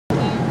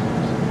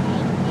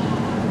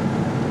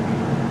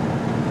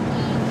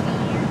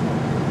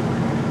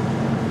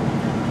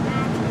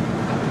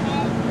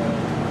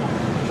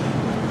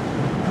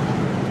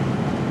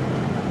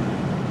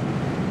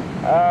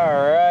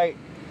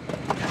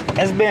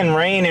It's been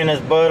raining his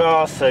butt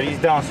off, so these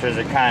dumpsters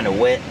are kind of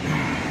wet.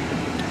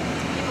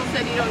 People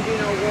said you don't do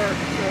no work,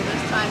 so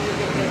this time you're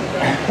getting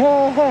it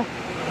done.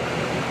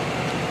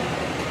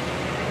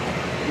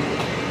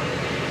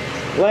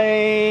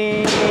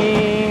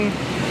 Lame.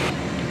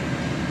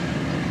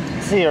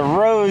 See, a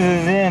rose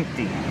is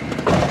empty.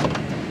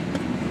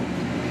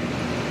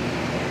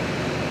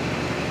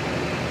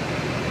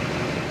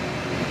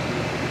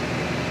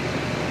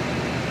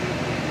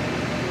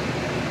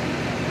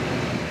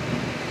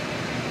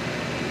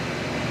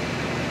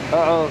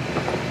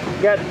 Uh-oh.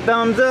 Got the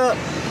thumbs up.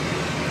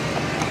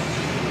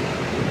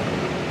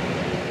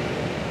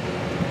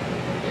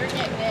 You're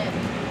getting it.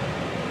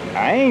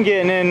 I ain't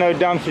getting in no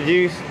dumpster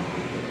juice.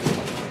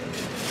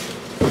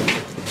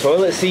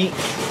 Toilet seat.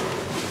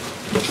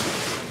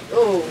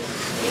 Oh,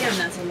 damn,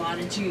 that's a lot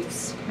of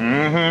juice.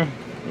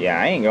 Mm-hmm. Yeah,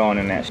 I ain't going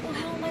in that. Well,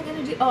 how am I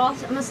gonna do? Oh,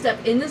 I'm gonna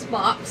step in this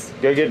box.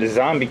 Go get the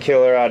zombie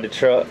killer out of the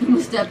truck. I'm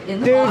gonna step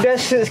in the Dude, box. that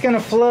shit's gonna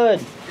flood.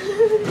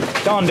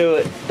 Don't do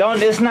it.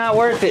 Don't. It's not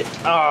worth it.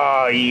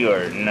 Oh, you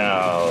are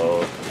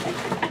no.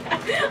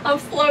 I'm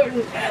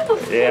floating.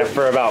 Yeah,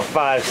 for about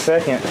 5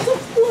 seconds.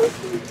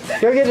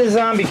 Go get the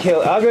zombie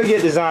killer. I'll go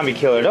get the zombie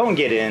killer. Don't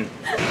get in.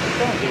 Don't do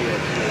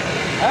that.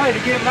 I had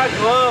to get my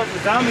gloves. The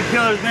zombie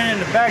killer's been in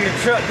the back of the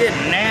truck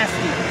getting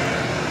nasty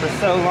for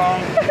so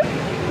long.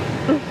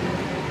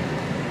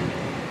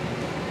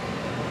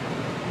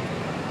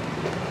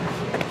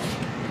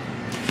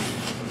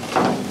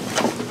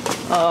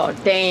 Oh,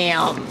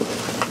 damn.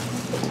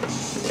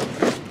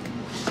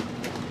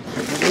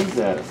 What is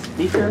that? A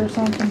speaker or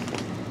something?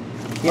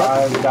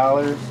 Yep.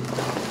 $5.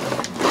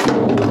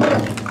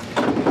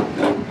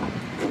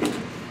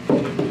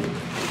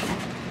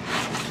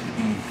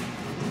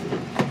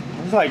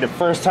 It's like the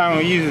first time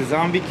we use a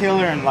zombie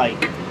killer and like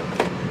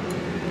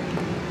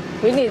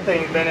We need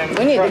thing's been in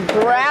the to truck.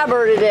 grab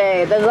her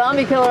today. The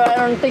zombie killer, I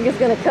don't think is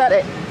gonna cut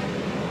it.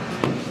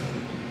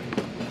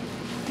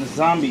 The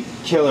zombie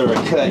killer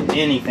will cut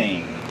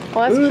anything.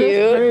 Well, that's Ooh, cute.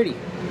 That's pretty.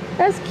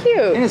 That's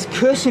cute. And it's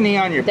cushiony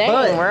on your Dang,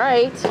 butt.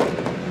 right.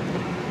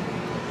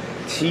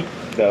 Cheap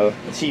though,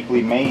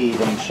 cheaply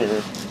made, I'm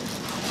sure.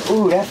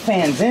 Ooh, that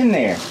fan's in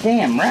there.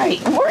 Damn right.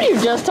 What were you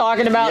just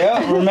talking about?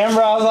 Yep,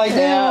 remember I was like, damn,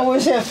 Yeah. I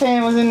wish that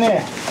fan was in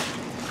there.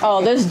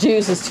 Oh, this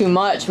juice is too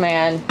much,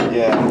 man.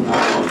 Yeah.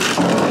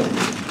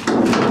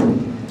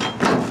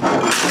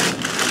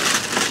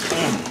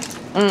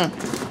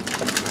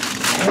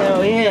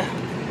 Hell yeah.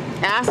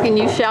 Ask and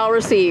you shall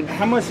receive.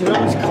 How much do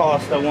those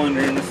cost, I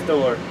wonder, in the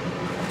store?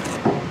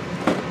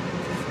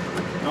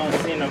 I don't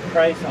see no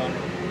price on it.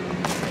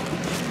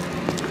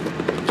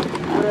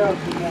 What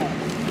else you got?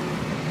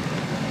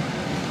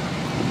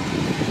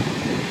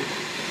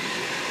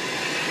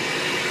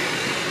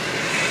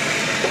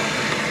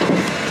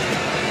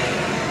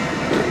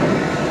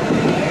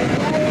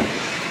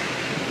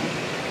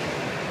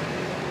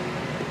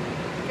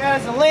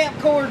 Guys, a lamp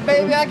cord,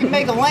 baby. I can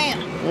make a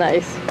lamp.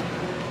 Nice.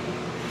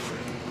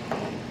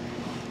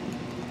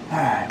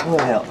 Alright,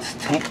 what else?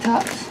 Tank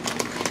tops?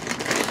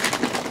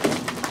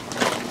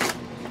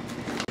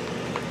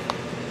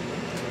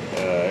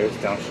 There's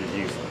dumpster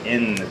juice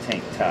in the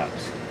tank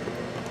tops.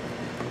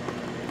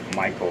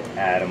 Michael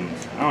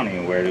Adams. I don't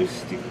even wear those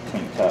stupid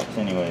tank tops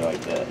anyway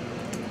like that.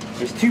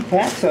 There's 2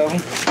 packs of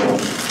them.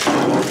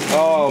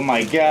 Oh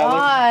my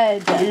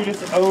god. God. Dude,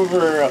 it's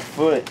over a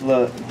foot.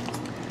 Look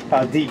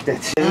how deep that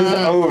is.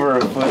 It's over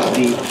a foot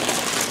deep.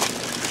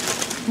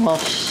 Well,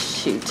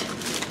 shoot.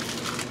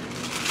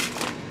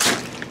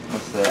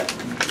 What's that?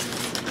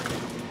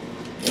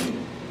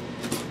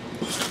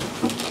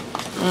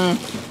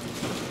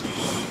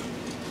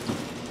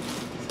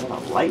 Is that a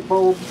light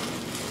bulb?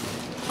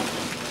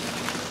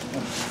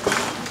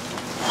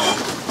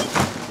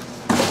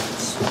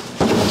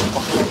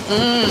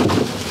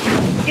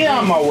 Get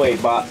out of my way,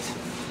 bots.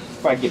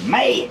 If I get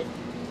mad.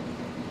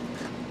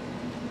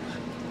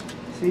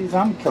 See,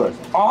 zombie killer's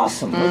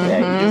awesome. Look at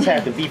that. You just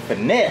have to be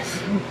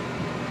finesse.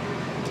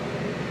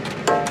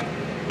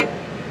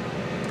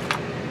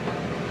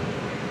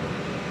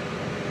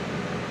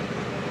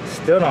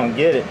 Still don't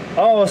get it.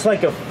 Oh, it's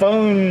like a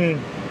phone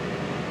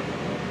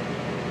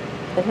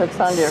It hooks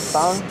onto your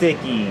phone.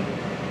 sticky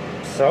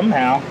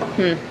somehow.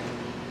 It's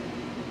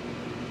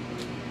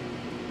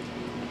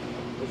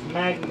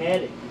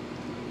magnetic.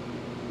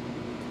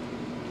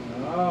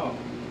 Oh,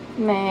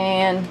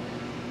 Man.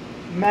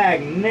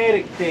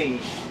 magnetic thing.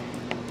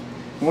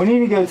 We need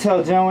to go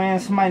tell Joanne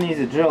somebody needs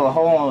to drill a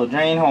hole, a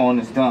drain hole in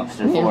this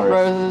dumpster And for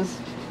us. roses.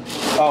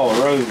 Oh,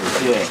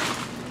 roses, yeah.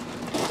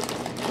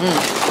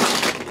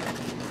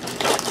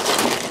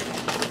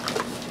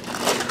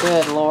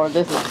 Good Lord,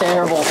 this is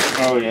terrible.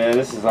 Oh yeah,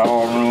 this is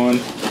all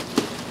ruined.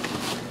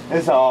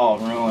 It's all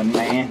ruined,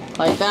 man.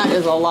 Like, that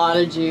is a lot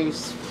of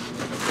juice.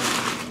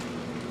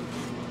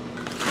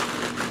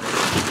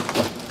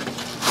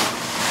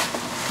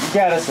 You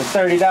got us a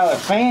 $30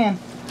 fan.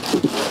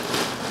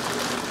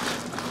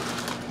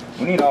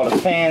 We need all the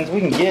fans we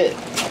can get.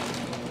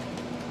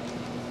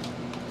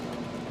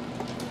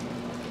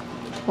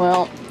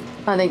 Well,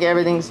 I think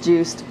everything's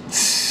juiced.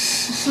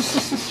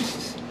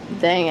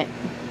 Dang it.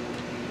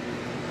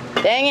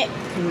 Dang it.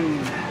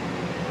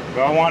 Do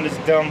I want this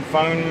dumb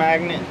phone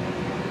magnet?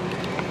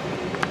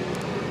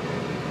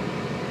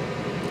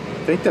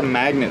 I think the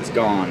magnet's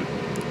gone.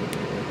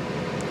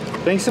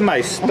 I think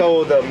somebody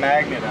stole the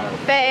magnet out of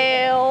it.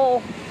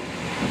 Fail.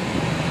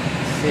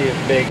 See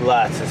if Big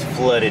Lots is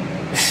flooded.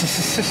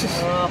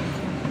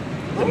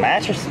 The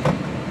mattress.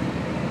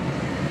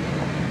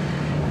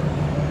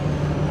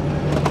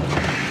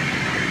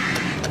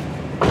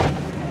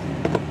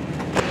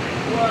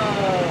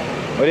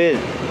 Whoa. What is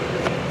it?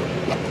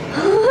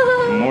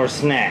 More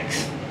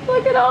snacks.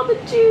 Look at all the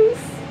juice.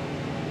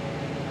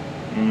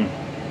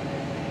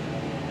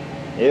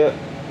 Yep.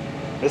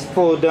 It's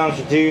full of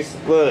dumpster juice.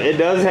 Look, it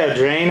does have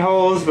drain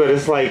holes, but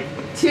it's like,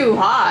 Too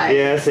high.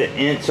 yeah, it's an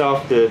inch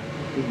off the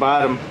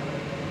bottom.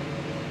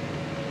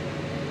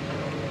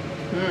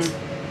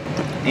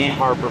 Aunt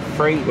Harbor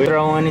Freight. We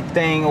throw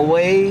anything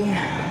away.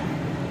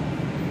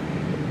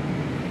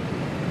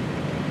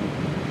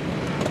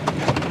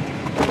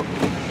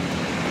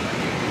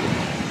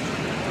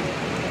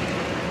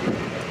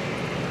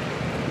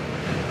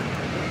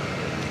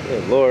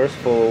 Good Lord, it's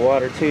full of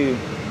water too.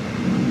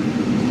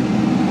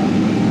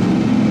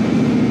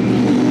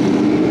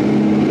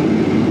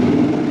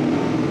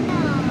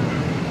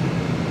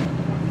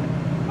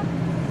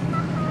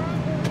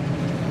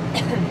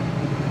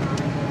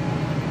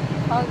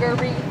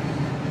 Hungary.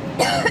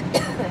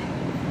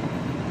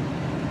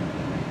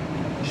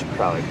 Should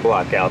probably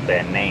block out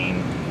that name.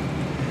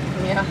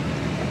 Yeah.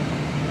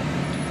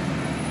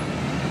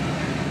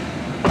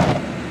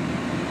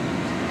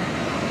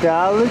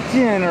 Dollar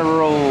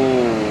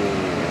General.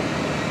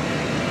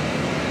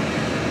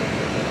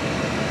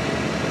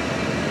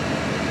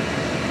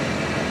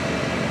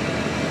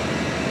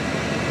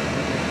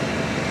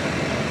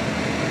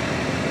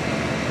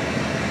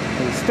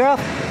 Good stuff.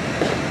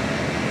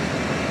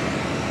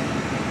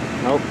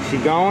 Nope, she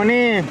going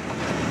in.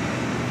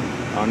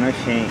 Oh no,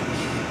 she ain't.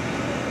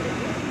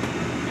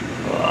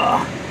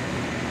 Ugh.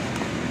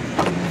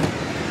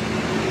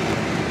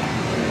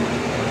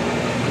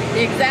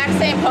 The exact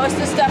same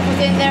Hostess stuff was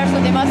in there, so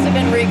they must have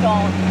been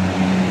recalled.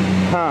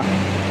 Huh.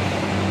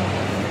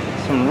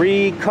 Some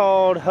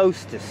recalled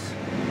Hostess.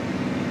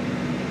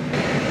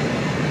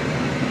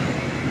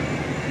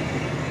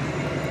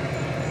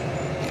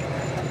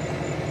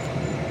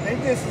 I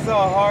think this is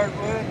all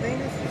hardwood. I think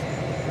this is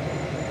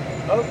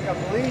oak, I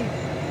believe.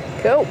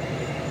 Cool.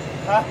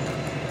 Huh?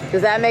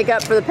 Does that make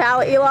up for the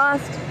pallet you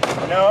lost?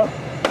 No.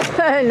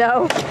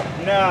 No.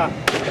 Nah.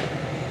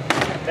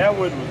 That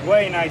wood was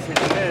way nicer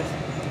than this.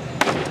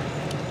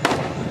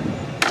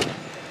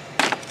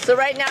 So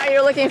right now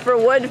you're looking for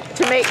wood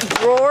to make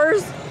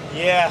drawers?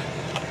 Yeah.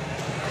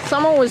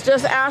 Someone was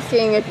just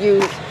asking if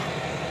you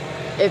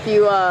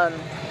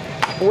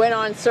went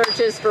on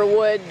searches for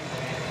wood.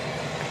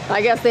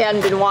 I guess they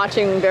hadn't been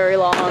watching very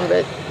long,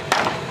 but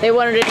they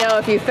wanted to know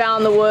if you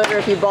found the wood or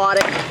if you bought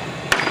it.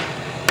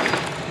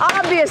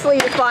 Obviously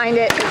you find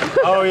it.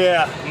 Oh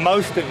yeah,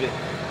 most of it.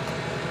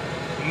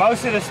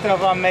 Most of the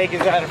stuff I make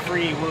is out of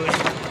free wood.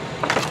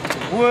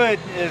 Wood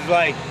is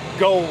like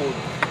gold.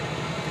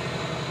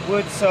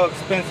 Wood's so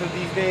expensive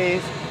these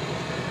days.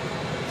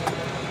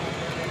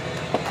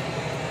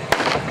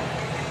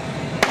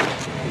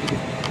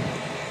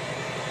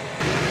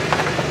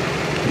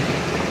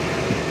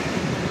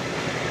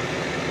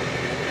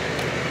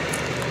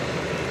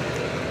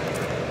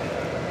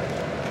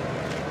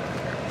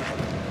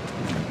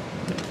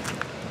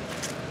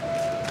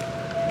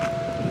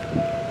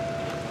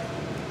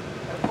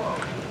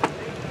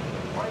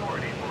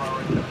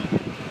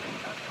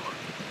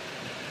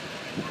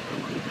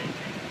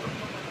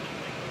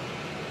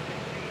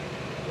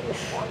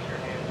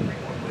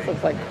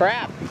 Looks like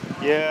crap.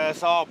 Yeah,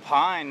 it's all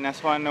pine.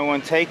 That's why no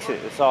one takes it.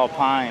 It's all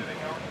pine.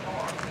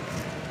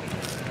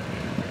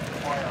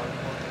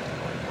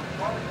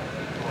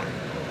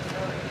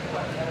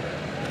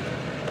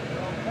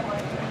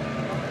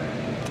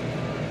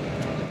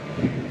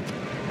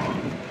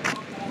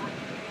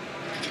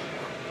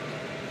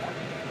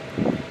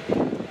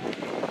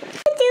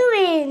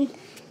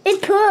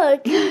 It's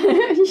pug.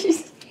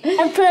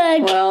 A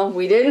pug. Well,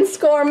 we didn't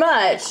score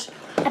much,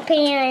 A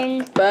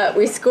pan. but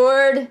we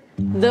scored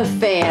the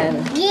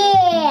fan.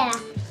 Yeah.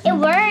 It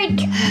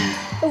worked.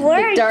 It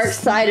works. The dark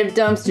side of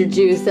dumpster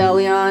juice,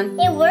 Elion.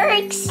 It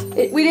works.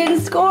 We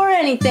didn't score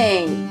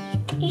anything.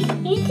 You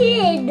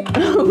did.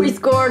 We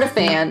scored a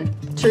fan.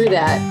 True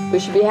that. We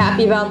should be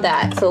happy about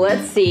that. So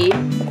let's see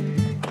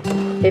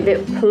if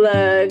it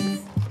plugs,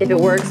 if it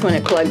works when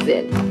it plugs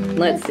in.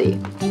 Let's see.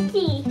 Let's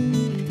see.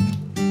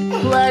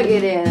 Plug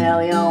it in,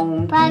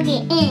 Elion. Plug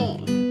it in.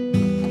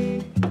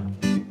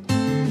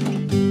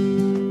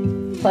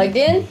 Plugged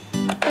in?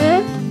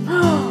 Woohoo!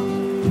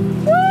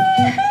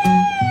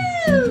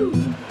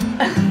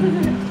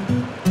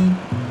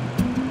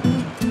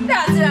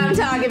 That's what I'm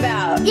talking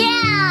about.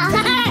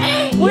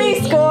 Yeah.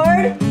 We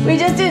scored. We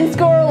just didn't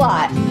score a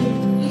lot.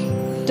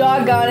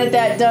 Doggone it,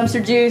 that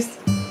dumpster juice.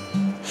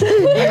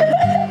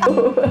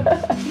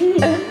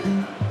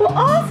 Well,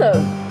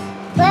 awesome.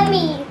 Let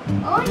me.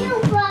 Oh, you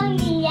plug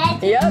it in.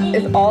 Yep,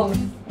 it's all,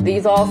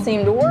 these all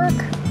seem to work.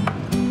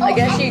 I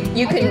guess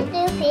you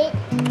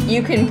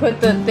can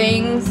put the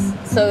things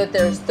so that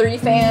there's 3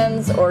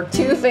 fans or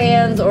 2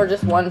 fans or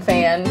just 1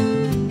 fan.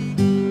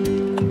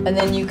 And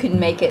then you can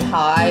make it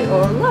high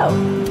or low.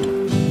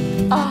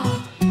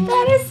 Oh,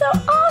 that is so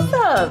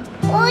awesome.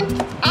 Oh,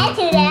 I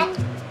do that.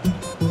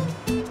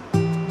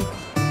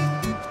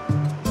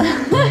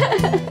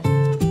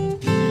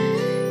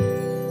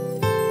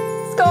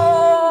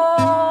 Score!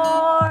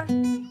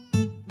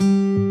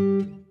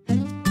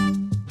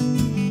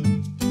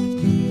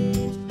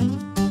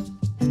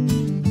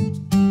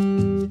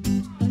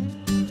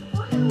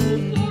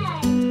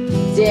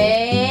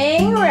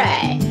 Dang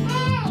right.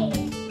 Hey,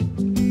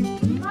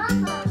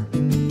 Mama.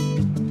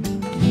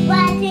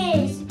 What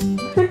is?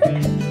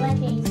 What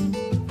is?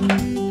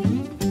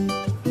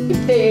 You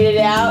figured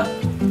it out.